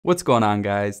What's going on,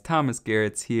 guys? Thomas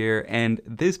Garetz here, and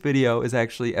this video is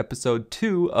actually episode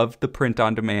 2 of the Print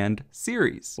on Demand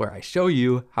series, where I show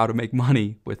you how to make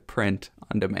money with print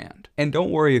on demand. And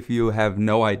don't worry if you have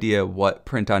no idea what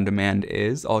print on demand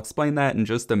is. I'll explain that in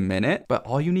just a minute, but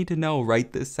all you need to know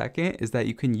right this second is that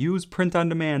you can use print on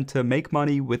demand to make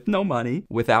money with no money,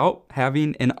 without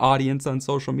having an audience on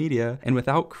social media, and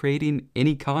without creating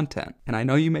any content. And I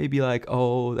know you may be like,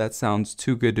 oh, that sounds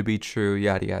too good to be true,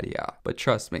 yada yada yada. But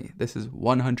trust me, this is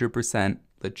 100%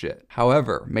 legit.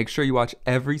 However, make sure you watch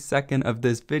every second of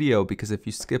this video, because if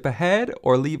you skip ahead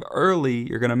or leave early,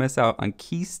 you're gonna miss out on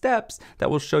key steps that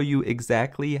will show you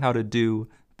exactly how to do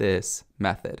this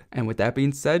method. And with that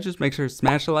being said, just make sure to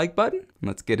smash the like button and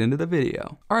let's get into the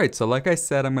video. All right, so like I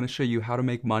said, I'm gonna show you how to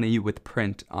make money with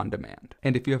print on demand.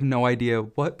 And if you have no idea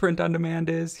what print on demand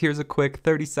is, here's a quick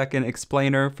 30-second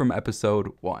explainer from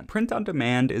episode 1. Print on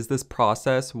demand is this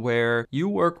process where you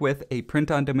work with a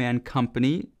print on demand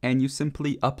company and you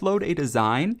simply upload a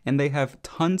design, and they have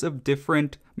tons of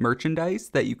different merchandise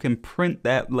that you can print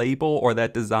that label or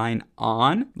that design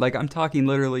on. Like, I'm talking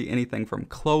literally anything from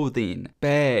clothing,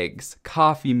 bags,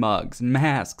 coffee mugs,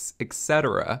 masks,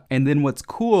 etc. And then what's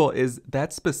cool is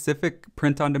that specific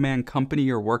print on demand company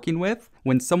you're working with,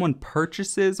 when someone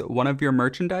purchases one of your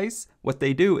merchandise, what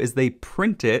they do is they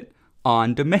print it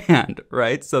on demand,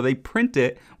 right? So they print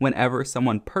it whenever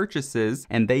someone purchases,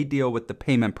 and they deal with the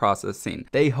payment processing.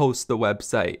 They host the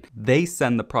website, they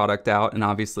send the product out, and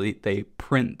obviously they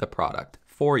print the product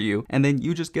for you, and then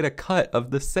you just get a cut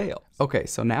of the sale. Okay,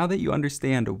 so now that you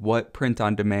understand what print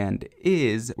on demand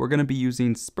is, we're gonna be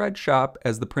using Spreadshop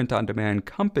as the print on demand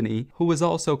company, who was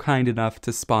also kind enough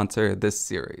to sponsor this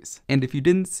series. And if you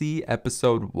didn't see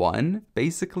episode 1,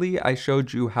 basically I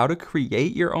showed you how to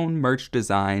create your own merch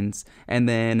designs and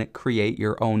then create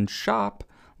your own shop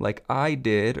like I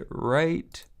did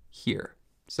right here.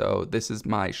 So this is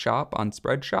my shop on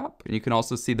Spreadshop, and you can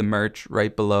also see the merch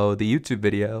right below the YouTube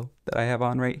video that I have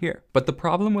on right here. But the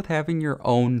problem with having your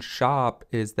own shop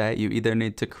is that you either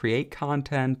need to create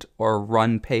content or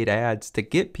run paid ads to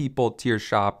get people to your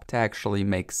shop to actually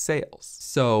make sales.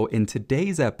 So in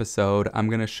today's episode, I'm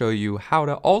gonna show you how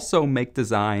to also make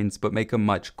designs, but make them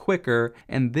much quicker.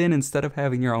 And then instead of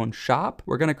having your own shop,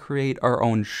 we're gonna create our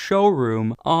own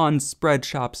showroom on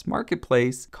Spreadshop's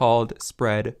marketplace called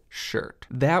Spreadshirt.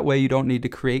 That way you don't need to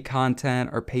create content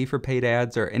or pay for paid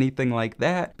ads or anything like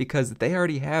that, because they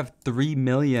already have 3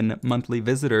 million monthly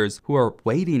visitors who are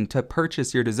waiting to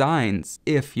purchase your designs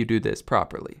if you do this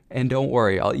properly. And don't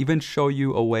worry, I'll even show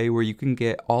you a way where you can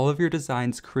get all of your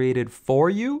designs created for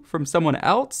you from someone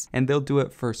else, and they'll do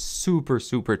it for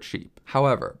super cheap.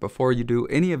 However, before you do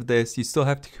any of this, you still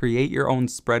have to create your own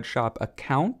Spreadshop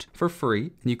account for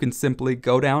free. And you can simply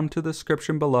go down to the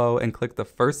description below and click the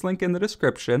first link in the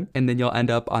description, and then you'll end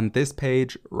up on this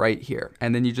page right here.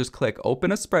 And then you just click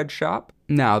open a Spreadshop.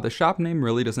 Now, the shop name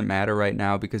really doesn't matter right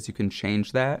now because you can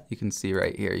change that. You can see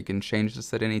right here, you can change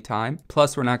this at any time.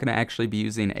 Plus, we're not gonna actually be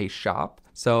using a shop,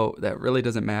 so that really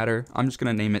doesn't matter. I'm just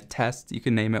gonna name it test. You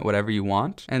can name it whatever you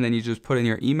want. And then you just put in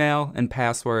your email and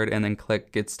password and then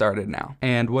click get started now.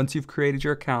 And once you've created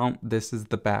your account, this is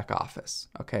the back office.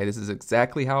 Okay, this is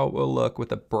exactly how it will look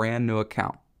with a brand new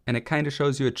account. And it kind of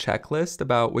shows you a checklist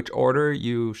about which order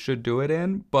you should do it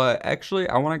in, but actually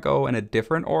I want to go in a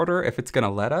different order if it's going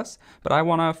to let us. But I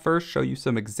want to first show you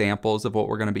some examples of what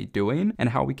we're going to be doing and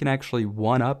how we can actually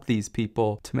one-up these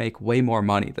people to make way more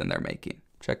money than they're making.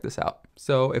 Check this out.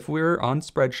 So if we're on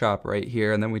Spreadshop right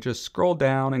here, and then we just scroll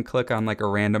down and click on like a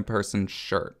random person's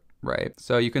shirt, right?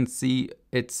 So you can see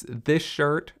it's this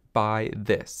shirt by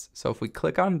this. So if we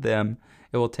click on them,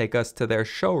 it will take us to their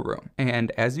showroom.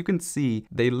 And as you can see,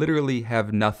 they literally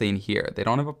have nothing here. They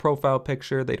don't have a profile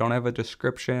picture, they don't have a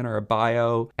description or a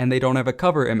bio, and they don't have a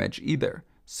cover image either.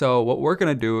 So what we're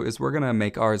gonna do is we're gonna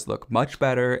make ours look much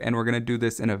better, and we're gonna do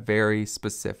this in a very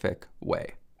specific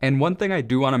way. And one thing I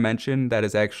do want to mention that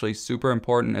is actually super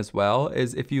important as well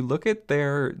is if you look at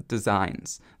their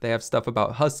designs, they have stuff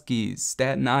about Huskies,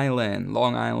 Staten Island,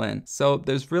 Long Island. So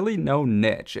there's really no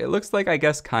niche. It looks like, I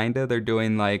guess, kinda they're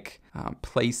doing like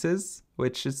places,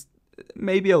 which is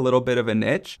maybe a little bit of a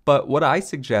niche. But what I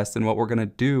suggest and what we're gonna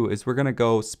do is we're gonna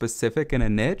go specific in a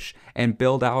niche and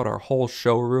build out our whole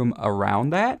showroom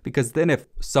around that. Because then if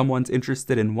someone's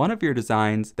interested in one of your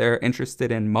designs, they're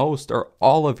interested in most or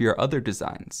all of your other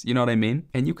designs. You know what I mean?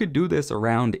 And you could do this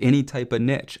around any type of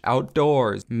niche: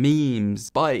 outdoors, memes,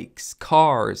 bikes,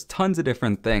 cars, tons of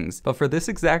different things. But for this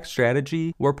exact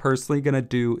strategy, we're personally gonna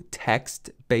do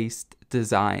text-based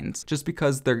designs, just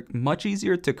because they're much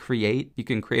easier to create. You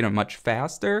can create them much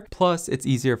faster. Plus, it's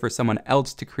easier for someone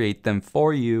else to create them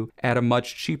for you at a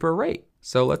much cheaper rate.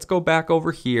 So let's go back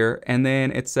over here, and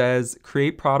then it says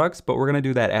create products, but we're gonna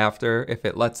do that after if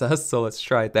it lets us, so let's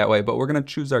try it that way. But we're gonna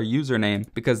choose our username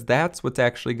because that's what's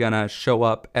actually gonna show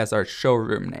up as our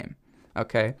showroom name.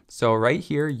 Okay, so right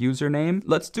here, username,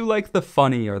 let's do like the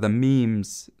funny or the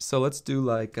memes. So let's do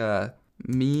like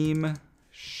meme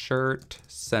shirt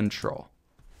central.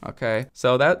 Okay,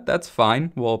 so that's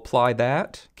fine. We'll apply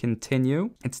that,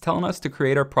 continue. It's telling us to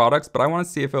create our products, but I wanna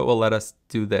see if it will let us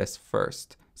do this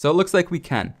first. So it looks like we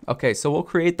can. Okay, so we'll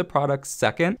create the products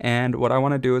second. And what I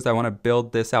wanna do is I wanna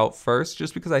build this out first,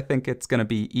 just because I think it's gonna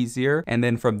be easier. And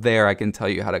then from there, I can tell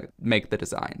you how to make the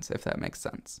designs, if that makes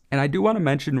sense. And I do wanna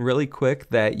mention really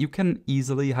quick that you can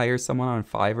easily hire someone on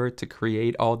Fiverr to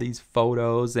create all these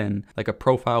photos and like a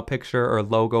profile picture or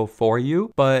logo for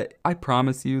you. But I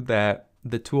promise you that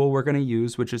the tool we're gonna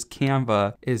use, which is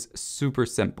Canva, is super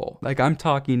simple. Like I'm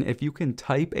talking, if you can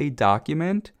type a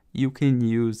document, you can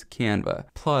use Canva.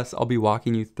 Plus, I'll be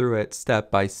walking you through it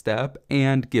step by step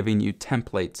and giving you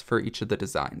templates for each of the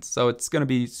designs. So it's gonna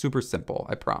be super simple,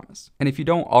 I promise. And if you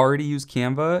don't already use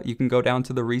Canva, you can go down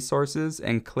to the resources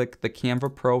and click the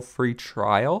Canva Pro free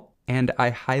trial. And I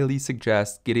highly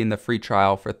suggest getting the free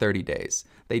trial for 30 days.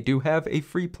 They do have a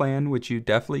free plan, which you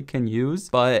definitely can use,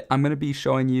 but I'm gonna be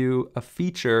showing you a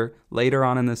feature later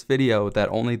on in this video that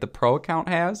only the Pro account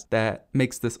has that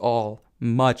makes this all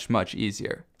much, much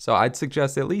easier. So I'd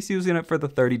suggest at least using it for the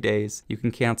 30 days. You can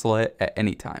cancel it at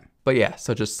any time. But yeah,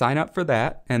 so just sign up for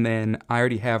that, and then I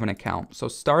already have an account. So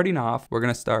starting off, we're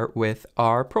gonna start with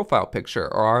our profile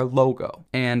picture or our logo.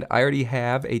 And I already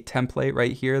have a template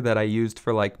right here that I used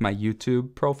for like my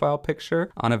YouTube profile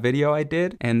picture on a video I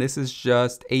did. And this is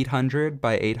just 800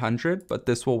 by 800, but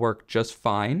this will work just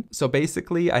fine. So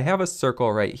basically I have a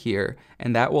circle right here,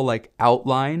 and that will like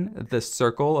outline the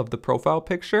circle of the profile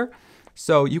picture.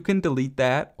 So you can delete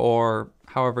that or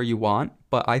however you want,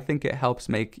 but I think it helps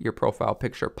make your profile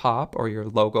picture pop or your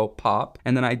logo pop.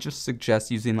 And then I just suggest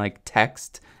using like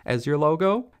text as your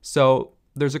logo. So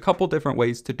there's a couple different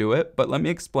ways to do it, but let me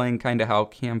explain kind of how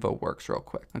Canva works real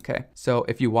quick. Okay, so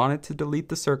if you wanted to delete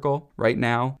the circle right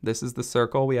now, this is the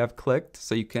circle we have clicked.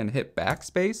 So you can hit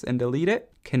backspace and delete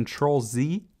it, Control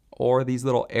Z or these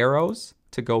little arrows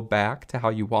to go back to how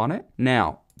you want it.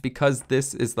 Now, because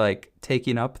this is like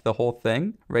taking up the whole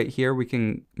thing, right here we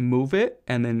can move it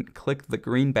and then click the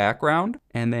green background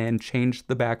and then change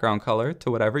the background color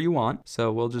to whatever you want.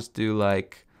 So we'll just do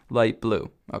like light blue,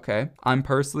 okay? I'm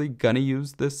personally gonna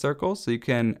use this circle, so you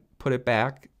can put it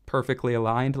back perfectly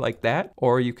aligned like that,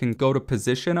 or you can go to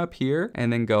position up here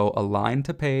and then go align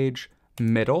to page,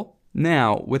 middle.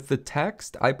 Now, with the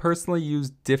text, I personally use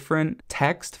different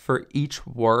text for each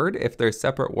word if they're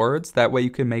separate words. That way you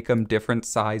can make them different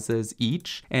sizes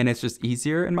each, and it's just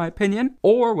easier in my opinion.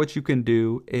 Or what you can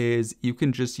do is you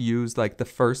can just use like the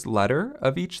first letter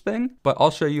of each thing, but I'll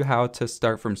show you how to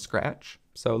start from scratch.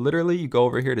 So literally you go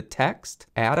over here to text,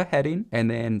 add a heading, and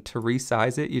then to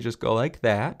resize it, you just go like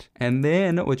that. And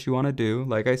then what you wanna do,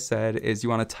 like I said, is you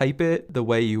wanna type it the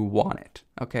way you want it.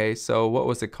 Okay, so what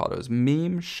was it called? It was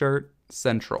meme shirt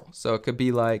central. So it could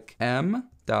be like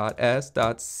m.s.c.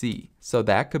 So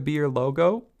that could be your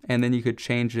logo. And then you could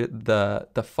change it,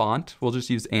 the font. We'll just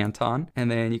use Anton,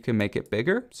 and then you can make it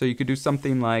bigger. So you could do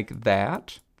something like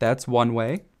that. That's one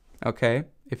way, okay?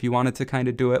 If you wanted to kind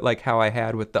of do it like how I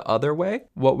had with the other way,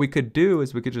 what we could do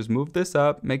is we could just move this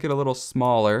up, make it a little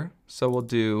smaller. So we'll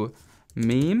do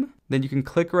meme. Then you can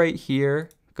click right here,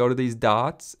 go to these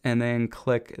dots, and then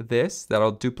click this.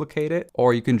 That'll duplicate it.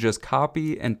 Or you can just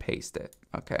copy and paste it.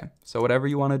 Okay, so whatever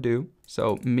you want to do.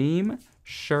 So meme,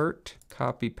 shirt,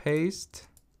 copy, paste,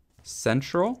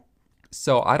 central.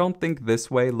 So I don't think this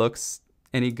way looks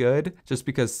any good just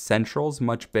because central's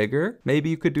much bigger. Maybe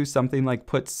you could do something like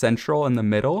put central in the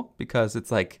middle because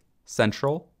it's like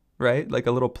central, right? Like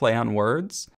a little play on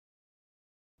words,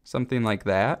 something like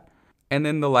that. And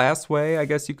then the last way I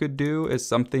guess you could do is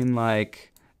something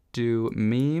like do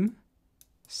meme,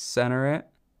 center it,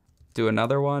 do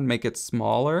another one, make it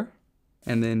smaller,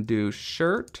 and then do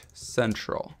shirt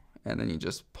central. And then you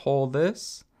just pull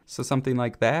this. So something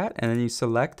like that. And then you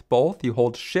select both, you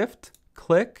hold shift,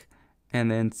 click, and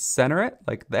then center it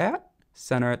like that.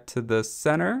 Center it to the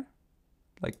center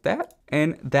like that.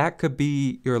 And that could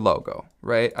be your logo,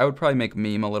 right? I would probably make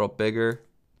meme a little bigger,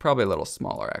 probably a little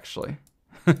smaller actually.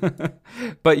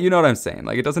 But you know what I'm saying,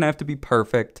 like it doesn't have to be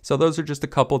perfect. So those are just a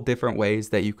couple different ways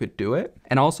that you could do it.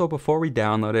 And also before we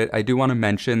download it, I do want to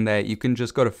mention that you can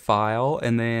just go to file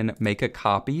and then make a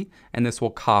copy, and this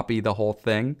will copy the whole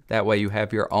thing. That way you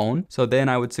have your own. So then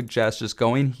I would suggest just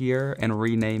going here and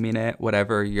renaming it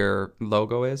whatever your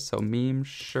logo is. So meme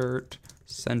shirt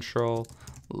central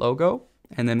logo.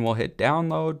 and then we'll hit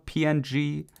download,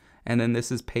 PNG, and then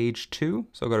this is page 2.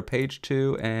 So go to page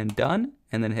 2 and done,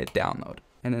 and then hit download.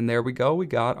 And then there we go, we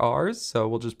got ours. So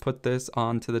we'll just put this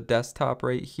onto the desktop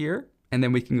right here. And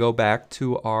then we can go back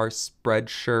to our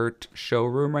Spreadshirt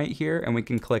showroom right here, and we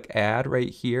can click add right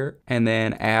here and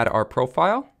then add our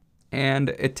profile. And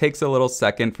it takes a little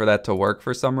second for that to work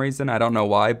for some reason. I don't know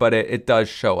why, but it does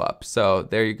show up. So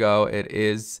there you go, it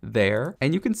is there.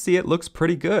 And you can see it looks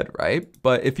pretty good, right?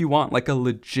 But if you want like a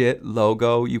legit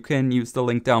logo, you can use the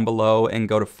link down below and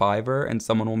go to Fiverr and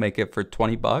someone will make it for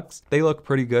 20 bucks. They look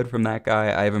pretty good from that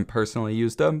guy. I haven't personally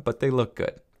used them, but they look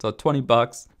good. So 20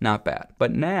 bucks, not bad.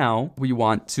 But now we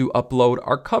want to upload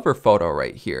our cover photo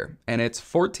right here. And it's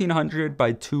 1400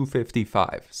 by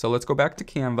 255. So let's go back to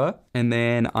Canva. And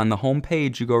then on the home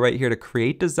page, you go right here to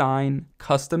create design,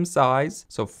 custom size.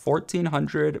 So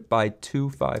 1400 by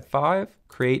 255.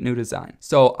 Create new design.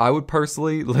 So I would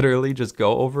personally literally just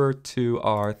go over to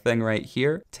our thing right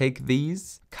here, take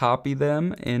these, copy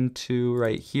them into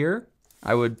right here.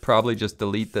 I would probably just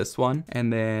delete this one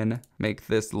and then make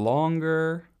this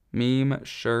longer. Meme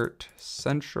shirt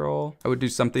central. I would do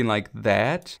something like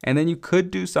that. And then you could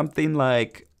do something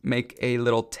like make a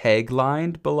little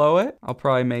tagline below it. I'll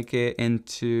probably make it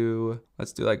into,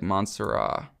 let's do like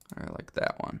Montserrat. I like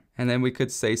that one. And then we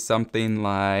could say something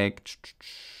like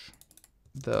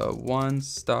the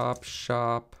one-stop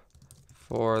shop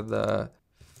for the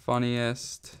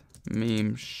funniest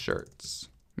meme shirts.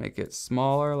 Make it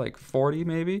smaller, like 40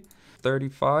 maybe.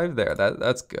 35 there,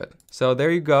 that's good. So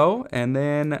there you go. And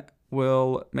then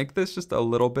we'll make this just a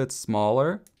little bit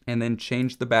smaller and then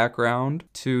change the background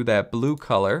to that blue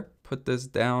color. Put this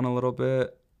down a little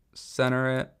bit,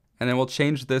 center it, and then we'll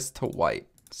change this to white.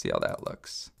 See how that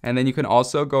looks. And then you can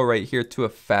also go right here to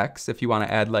effects if you want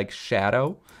to add like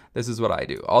shadow. This is what I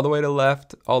do. All the way to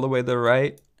left, all the way to the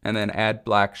right, and then add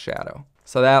black shadow.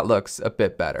 So that looks a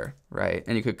bit better, right?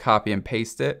 And you could copy and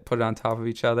paste it, put it on top of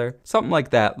each other. Something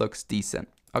like that looks decent,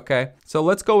 okay? So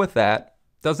let's go with that.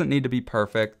 Doesn't need to be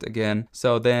perfect again.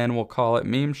 So then we'll call it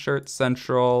meme shirt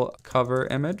central cover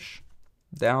image,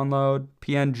 download,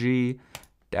 PNG,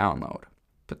 download.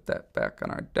 Put that back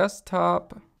on our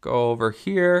desktop, go over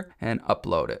here and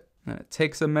upload it. And it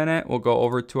takes a minute. We'll go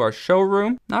over to our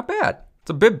showroom. Not bad. It's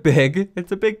a bit big.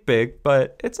 It's a big,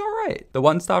 but it's all right. The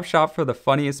one-stop shop for the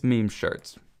funniest meme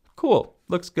shirts. Cool.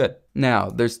 Looks good.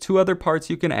 Now, there's two other parts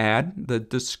you can add. The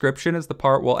description is the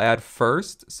part we'll add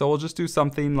first. So we'll just do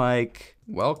something like,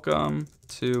 welcome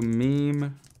to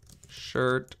Meme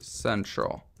Shirt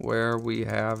Central, where we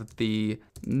have the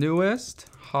newest,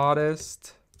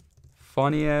 hottest,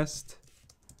 funniest,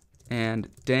 and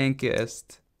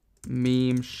dankest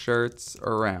meme shirts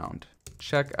around.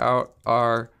 Check out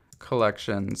our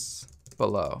collections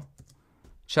below.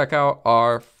 Check out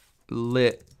our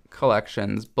lit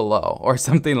collections below, or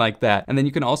something like that. And then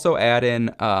you can also add in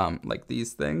like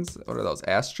these things. What are those,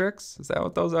 asterisks? Is that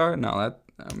what those are? No,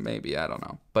 that maybe, I don't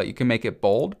know. But you can make it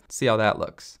bold. See how that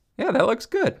looks. Yeah, that looks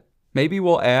good. Maybe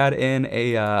we'll add in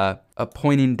a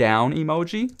pointing down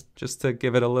emoji just to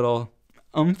give it a little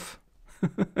oomph.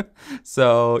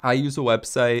 So I use a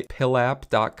website,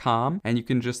 pillapp.com, and you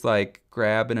can just like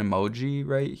grab an emoji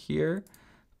right here,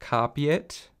 copy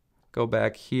it, go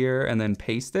back here and then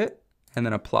paste it and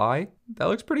then apply. That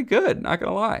looks pretty good, not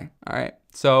gonna lie. All right,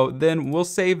 so then we'll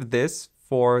save this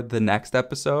for the next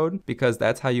episode because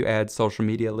that's how you add social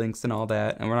media links and all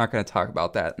that. And we're not gonna talk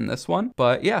about that in this one,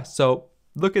 but yeah, so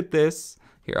look at this.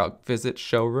 Here, I'll visit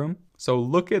Showroom. So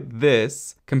look at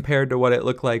this compared to what it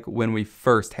looked like when we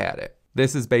first had it.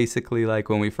 This is basically like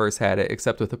when we first had it,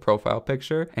 except with a profile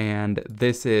picture, and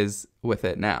this is with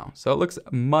it now. So it looks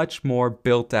much more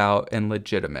built out and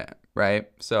legitimate, right?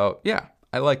 So yeah,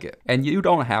 I like it. And you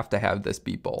don't have to have this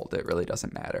be bold. It really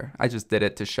doesn't matter. I just did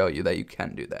it to show you that you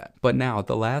can do that. But now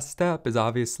the last step is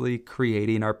obviously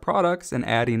creating our products and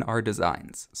adding our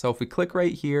designs. So if we click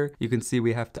right here, you can see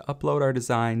we have to upload our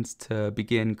designs to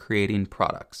begin creating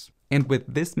products. And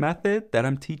with this method that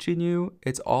I'm teaching you,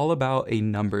 it's all about a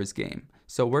numbers game.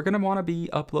 So we're gonna wanna be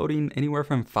uploading anywhere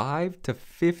from 5 to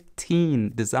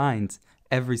 15 designs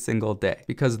every single day,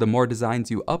 because the more designs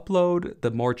you upload,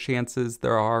 the more chances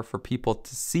there are for people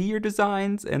to see your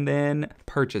designs and then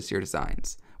purchase your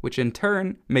designs, which in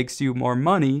turn makes you more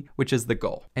money, which is the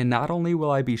goal. And not only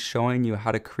will I be showing you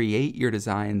how to create your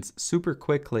designs super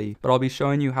quickly, but I'll be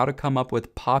showing you how to come up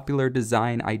with popular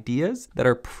design ideas that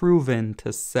are proven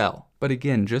to sell. But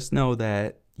again, just know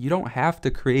that you don't have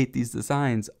to create these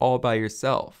designs all by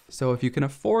yourself. So if you can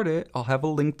afford it, I'll have a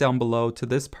link down below to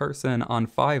this person on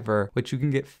Fiverr, which you can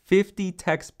get 50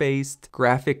 text-based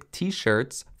graphic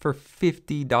t-shirts for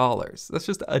 $50. That's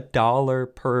just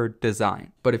 $1 per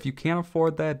design. But if you can't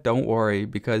afford that, don't worry,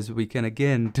 because we can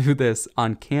again do this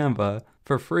on Canva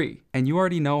for free. And you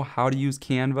already know how to use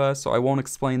Canva, so I won't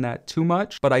explain that too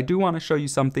much, but I do want to show you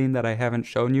something that I haven't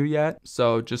shown you yet.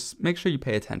 So just make sure you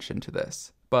pay attention to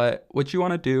this. But what you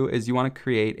want to do is you want to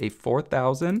create a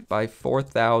 4,000 by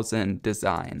 4,000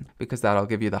 design, because that'll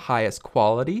give you the highest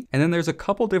quality. And then there's a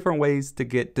couple different ways to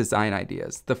get design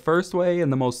ideas. The first way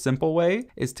and the most simple way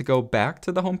is to go back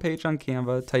to the homepage on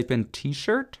Canva, type in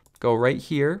t-shirt, go right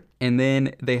here, and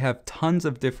then they have tons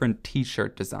of different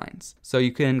t-shirt designs. So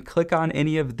you can click on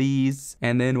any of these,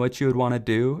 and then what you would want to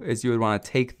do is you would want to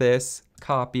take this,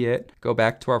 copy it, go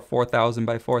back to our 4,000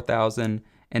 by 4,000,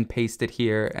 and paste it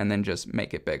here, and then just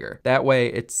make it bigger. That way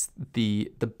it's the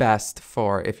best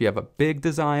for if you have a big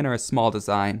design or a small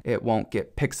design, it won't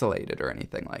get pixelated or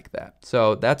anything like that.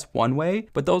 So that's one way,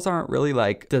 but those aren't really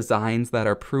like designs that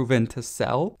are proven to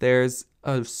sell. There's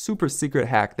a super secret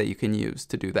hack that you can use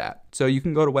to do that. So you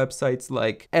can go to websites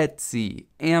like Etsy,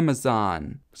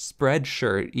 Amazon,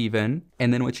 Spreadshirt even,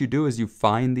 and then what you do is you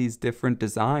find these different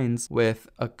designs with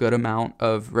a good amount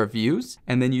of reviews,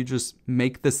 and then you just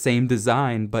make the same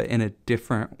design but in a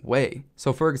different way.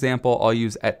 So for example, I'll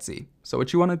use Etsy. So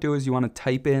what you want to do is you want to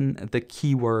type in the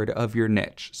keyword of your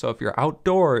niche. So if you're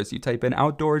outdoors, you type in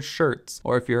outdoors shirts,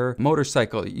 or if you're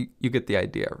motorcycle, you get the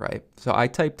idea, right? So I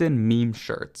typed in meme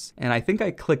shirts, and I think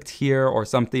I clicked here or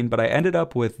something, but I ended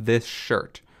up with this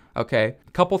shirt. Okay,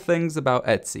 a couple things about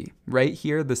Etsy. Right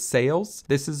here, the sales,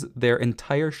 this is their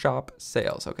entire shop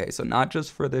sales. Okay, so not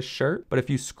just for this shirt, but if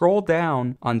you scroll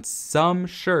down on some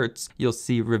shirts, you'll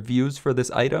see reviews for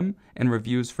this item and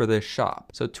reviews for this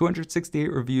shop. So 268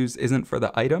 reviews isn't for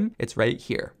the item, it's right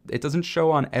here. It doesn't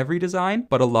show on every design,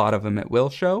 but a lot of them it will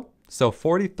show. So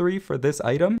 43 for this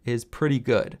item is pretty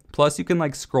good. Plus you can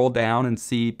like scroll down and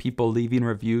see people leaving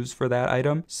reviews for that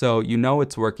item. So you know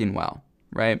it's working well.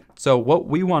 Right? So what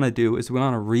we want to do is we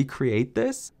want to recreate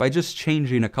this by just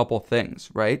changing a couple things,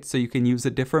 right? So you can use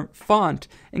a different font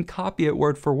and copy it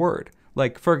word for word.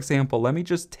 Like for example, let me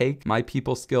just take my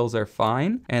people skills are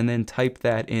fine and then type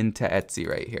that into Etsy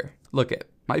right here. Look at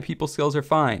my people skills are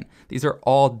fine. These are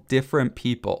all different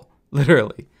people,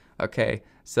 literally. Okay,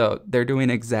 so they're doing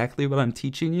exactly what I'm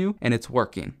teaching you and it's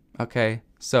working. Okay,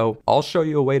 so I'll show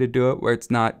you a way to do it where it's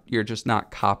not, you're just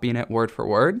not copying it word for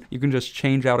word. You can just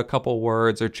change out a couple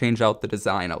words or change out the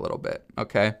design a little bit,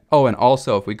 okay? Oh, and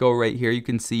also if we go right here, you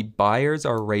can see buyers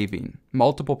are raving.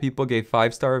 Multiple people gave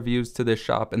 5-star reviews to this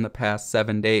shop in the past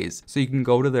 7 days. So you can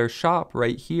go to their shop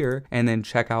right here and then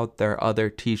check out their other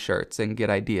t-shirts and get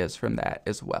ideas from that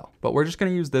as well. But we're just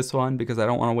gonna use this one because I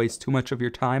don't wanna waste too much of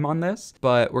your time on this,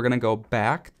 but we're gonna go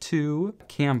back to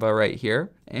Canva right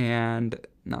here and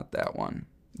not that one.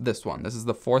 This one. This is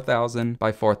the 4,000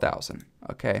 by 4,000.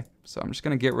 Okay, so I'm just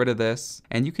gonna get rid of this,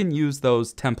 and you can use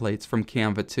those templates from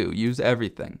Canva too. Use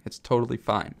everything. It's totally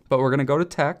fine. But we're gonna go to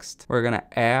text. We're gonna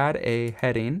add a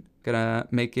heading. Gonna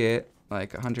make it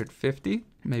like 150,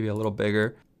 maybe a little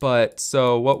bigger. But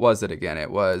so what was it again? It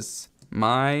was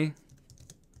my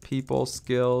people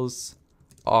skills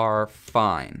are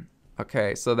fine.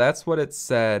 Okay, so that's what it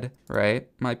said, right?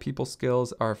 My people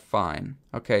skills are fine.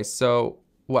 Okay, so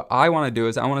what I want to do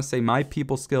is I want to say my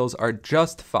people skills are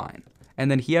just fine. And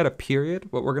then he had a period.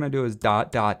 What we're going to do is ...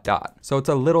 So it's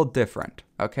a little different,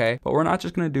 okay? But we're not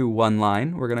just going to do one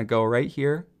line. We're going to go right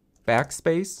here,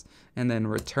 backspace, and then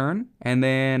return. And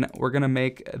then we're going to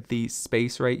make the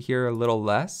space right here a little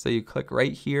less. So you click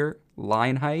right here,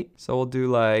 line height. So we'll do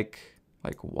like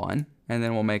 1, and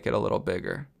then we'll make it a little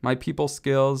bigger. My people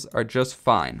skills are just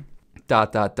fine, ...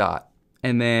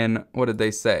 And then what did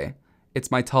they say? It's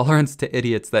my tolerance to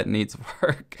idiots that needs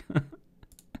work.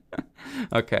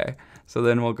 Okay, so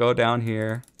then we'll go down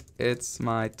here. It's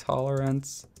my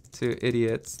tolerance to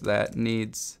idiots that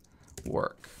needs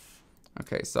work.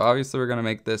 Okay, so obviously we're gonna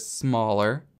make this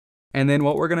smaller. And then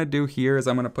what we're gonna do here is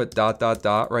I'm gonna put ...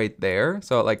 right there.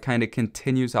 So it like kind of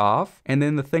continues off. And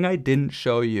then the thing I didn't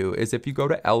show you is if you go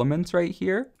to elements right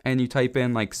here and you type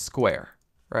in like square,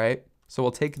 right? So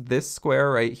we'll take this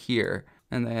square right here,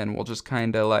 and then we'll just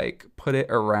kind of like put it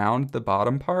around the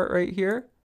bottom part right here.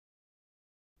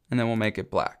 And then we'll make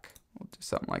it black. We'll do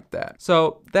something like that.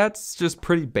 So that's just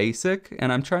pretty basic.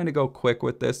 And I'm trying to go quick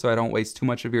with this so I don't waste too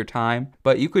much of your time.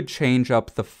 But you could change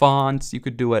up the fonts. You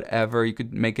could do whatever. You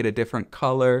could make it a different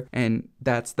color. And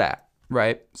that's that,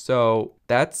 right? So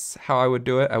that's how I would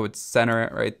do it. I would center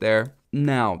it right there.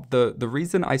 Now, the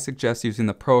reason I suggest using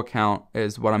the Pro account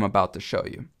is what I'm about to show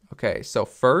you. Okay, so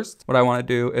first, what I want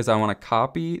to do is I want to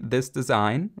copy this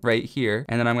design right here,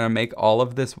 and then I'm going to make all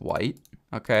of this white.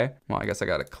 Okay, well, I guess I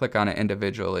got to click on it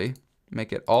individually,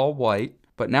 make it all white.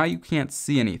 But now you can't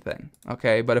see anything,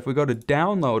 okay? But if we go to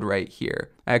download right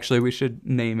here, actually we should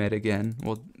name it again.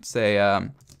 We'll say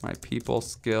my people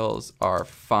skills are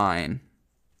fine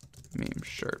meme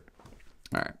shirt.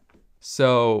 All right,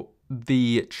 so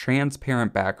the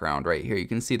transparent background right here, you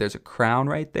can see there's a crown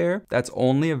right there. That's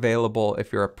only available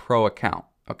if you're a Pro account,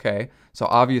 okay? So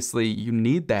obviously you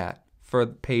need that for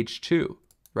page 2,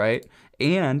 right?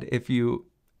 And if you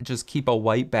just keep a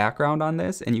white background on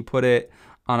this and you put it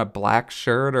on a black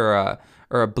shirt or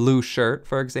a blue shirt,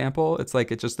 for example, it's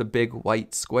just a big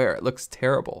white square. It looks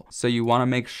terrible. So you want to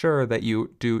make sure that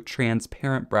you do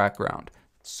transparent background.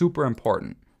 Super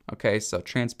important. Okay, so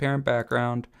transparent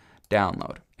background,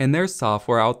 download. And there's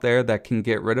software out there that can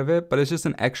get rid of it, but it's just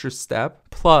an extra step.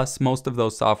 Plus, most of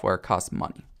those software cost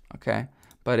money. Okay,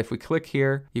 but if we click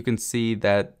here, you can see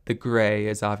that the gray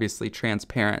is obviously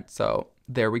transparent. So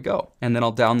there we go. And then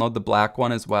I'll download the black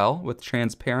one as well with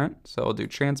transparent. So I'll do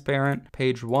transparent,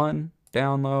 page 1,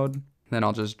 download. Then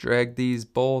I'll just drag these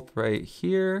both right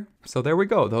here. So there we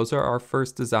go. Those are our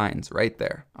first designs right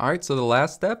there. All right, so the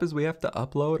last step is we have to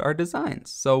upload our designs.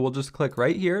 So we'll just click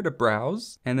right here to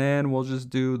browse, and then we'll just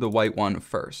do the white one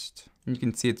first. You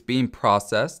can see it's being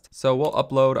processed. So we'll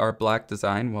upload our black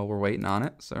design while we're waiting on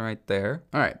it. So right there.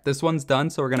 All right, this one's done.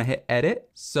 So we're gonna hit edit.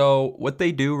 So what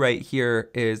they do right here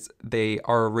is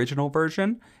our original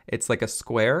version, it's like a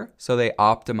square. So they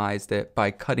optimized it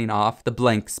by cutting off the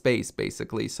blank space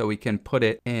basically, so we can put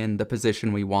it in the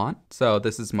position we want. So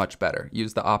this is much better.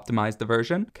 Use the optimized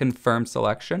version, confirm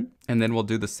selection, and then we'll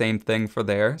do the same thing for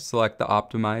there. Select the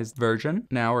optimized version.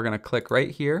 Now we're gonna click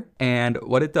right here. And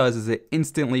what it does is it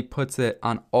instantly puts it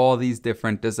on all these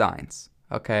different designs.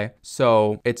 Okay,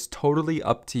 so it's totally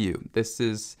up to you. This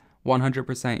is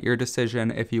 100% your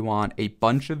decision if you want a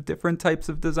bunch of different types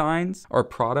of designs or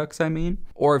products,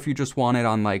 or if you just want it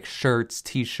on like shirts,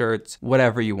 t-shirts,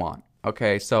 whatever you want.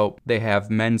 Okay, so they have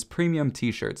men's premium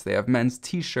t-shirts, they have men's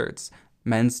t-shirts,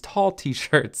 men's tall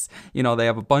t-shirts, they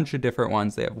have a bunch of different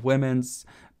ones. They have women's,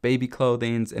 baby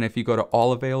clothings, and if you go to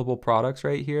all available products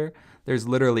right here, there's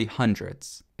literally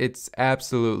hundreds. It's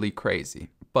absolutely crazy.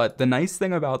 But the nice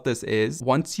thing about this is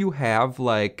once you have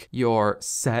like your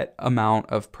set amount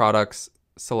of products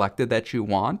selected that you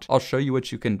want, I'll show you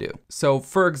what you can do. So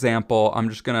for example, I'm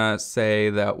just gonna say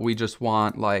that we just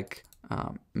want like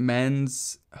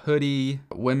men's hoodie,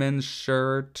 women's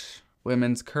shirt,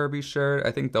 women's Kirby shirt.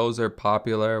 I think those are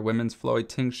popular. Women's Floyd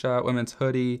Ting shot, women's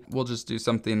hoodie. We'll just do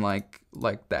something like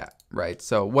that, right?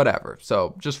 So whatever.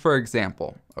 So just for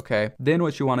example, okay? Then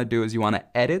what you want to do is you want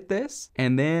to edit this,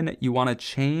 and then you want to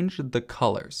change the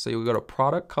colors. So you go to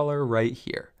product color right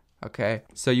here. Okay,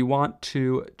 so you want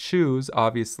to choose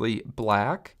obviously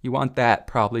black. You want that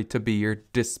probably to be your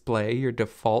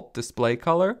default display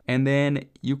color. And then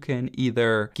you can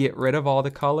either get rid of all the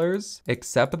colors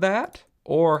except that,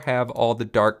 or have all the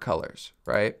dark colors,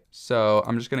 right? So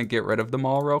I'm just gonna get rid of them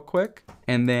all real quick.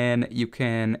 And then you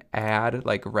can add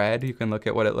like red, you can look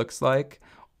at what it looks like,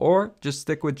 or just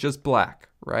stick with just black,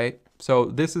 right? So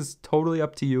this is totally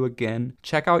up to you again.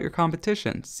 Check out your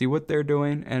competition, see what they're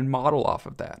doing and model off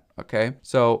of that, okay?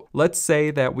 So let's say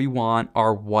that we want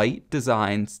our white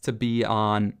designs to be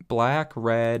on black,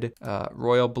 red,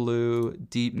 royal blue,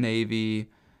 deep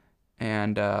navy,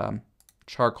 and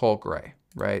charcoal gray,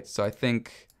 right? So I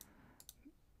think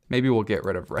maybe we'll get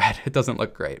rid of red. It doesn't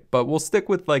look great, but we'll stick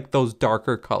with like those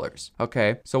darker colors,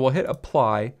 okay? So we'll hit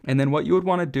apply, and then what you would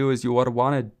wanna do is you would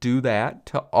wanna do that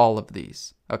to all of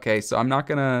these. Okay, so I'm not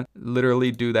gonna literally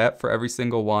do that for every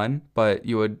single one, but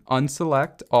you would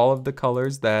unselect all of the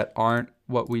colors that aren't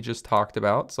what we just talked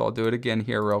about. So I'll do it again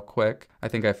here real quick. I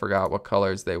think I forgot what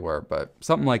colors they were, but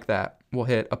something like that. We'll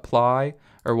hit apply,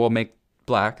 or we'll make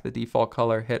black the default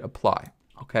color, hit apply.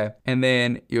 Okay, and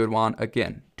then you would want,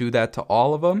 again, do that to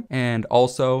all of them. And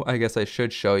also, I guess I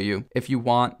should show you, if you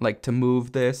want like to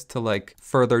move this to like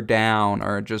further down,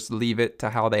 or just leave it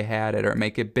to how they had it, or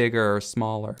make it bigger or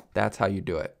smaller, that's how you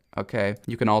do it, okay?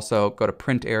 You can also go to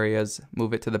print areas,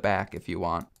 move it to the back if you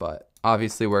want, but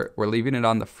obviously we're leaving it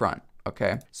on the front.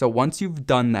 Okay, so once you've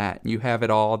done that, you have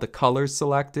it all, the colors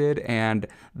selected and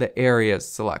the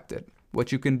areas selected.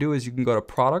 What you can do is you can go to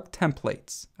product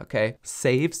templates, okay?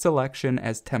 Save selection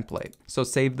as template. So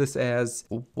save this as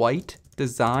white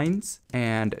designs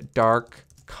and dark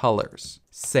colors.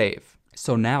 Save.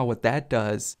 So now what that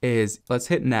does is, let's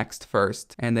hit next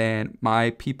first, and then my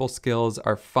people skills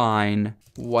are fine,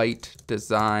 white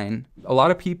design. A lot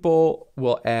of people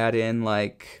will add in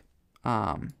like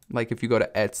if you go to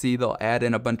Etsy, they'll add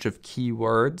in a bunch of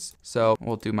keywords. So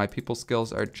we'll do my people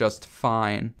skills are just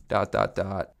fine, ...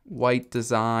 white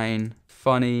design,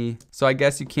 funny. So I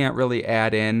guess you can't really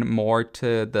add in more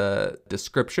to the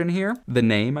description here, the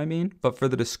name I mean, but for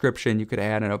the description you could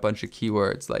add in a bunch of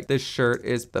keywords like this shirt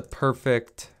is the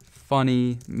perfect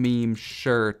funny meme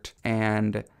shirt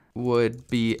and would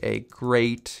be a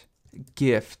great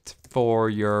gift for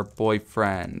your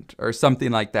boyfriend or something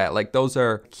like that. Like those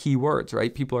are keywords,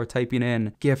 right? People are typing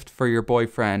in gift for your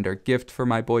boyfriend or gift for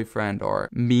my boyfriend or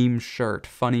meme shirt,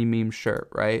 funny meme shirt,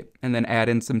 right? And then add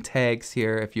in some tags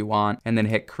here if you want and then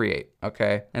hit create,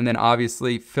 okay? And then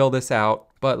obviously fill this out,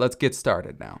 but let's get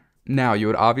started now. Now, you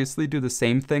would obviously do the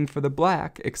same thing for the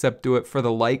black, except do it for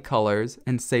the light colors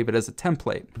and save it as a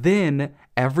template. Then,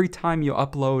 every time you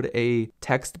upload a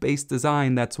text-based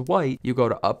design that's white, you go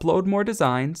to upload more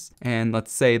designs, and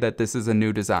let's say that this is a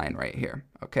new design right here.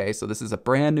 Okay, so this is a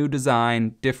brand new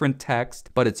design, different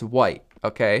text, but it's white.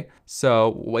 Okay,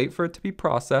 so wait for it to be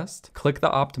processed, click the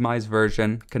optimized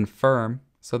version, confirm,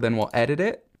 so then we'll edit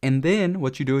it, and then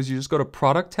what you do is you just go to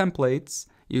product templates,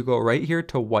 you go right here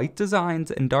to white designs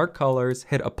and dark colors,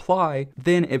 hit apply,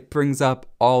 then it brings up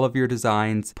all of your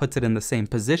designs, puts it in the same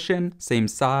position, same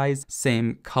size,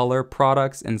 same color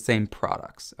products, and same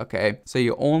products, okay? So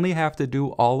you only have to do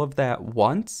all of that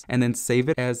once and then save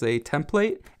it as a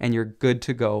template and you're good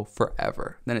to go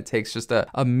forever. Then it takes just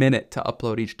a minute to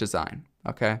upload each design.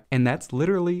 Okay, and that's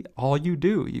literally all you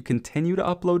do. You continue to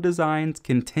upload designs,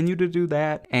 continue to do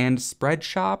that, and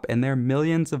Spreadshop and their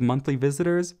millions of monthly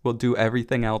visitors will do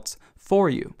everything else for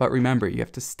you. But remember, you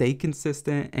have to stay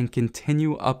consistent and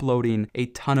continue uploading a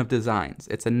ton of designs.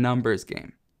 It's a numbers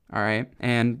game, all right?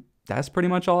 And that's pretty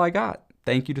much all I got.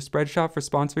 Thank you to Spreadshop for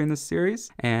sponsoring this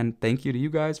series, and thank you to you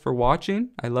guys for watching.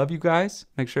 I love you guys.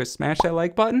 Make sure to smash that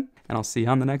like button, and I'll see you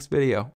on the next video.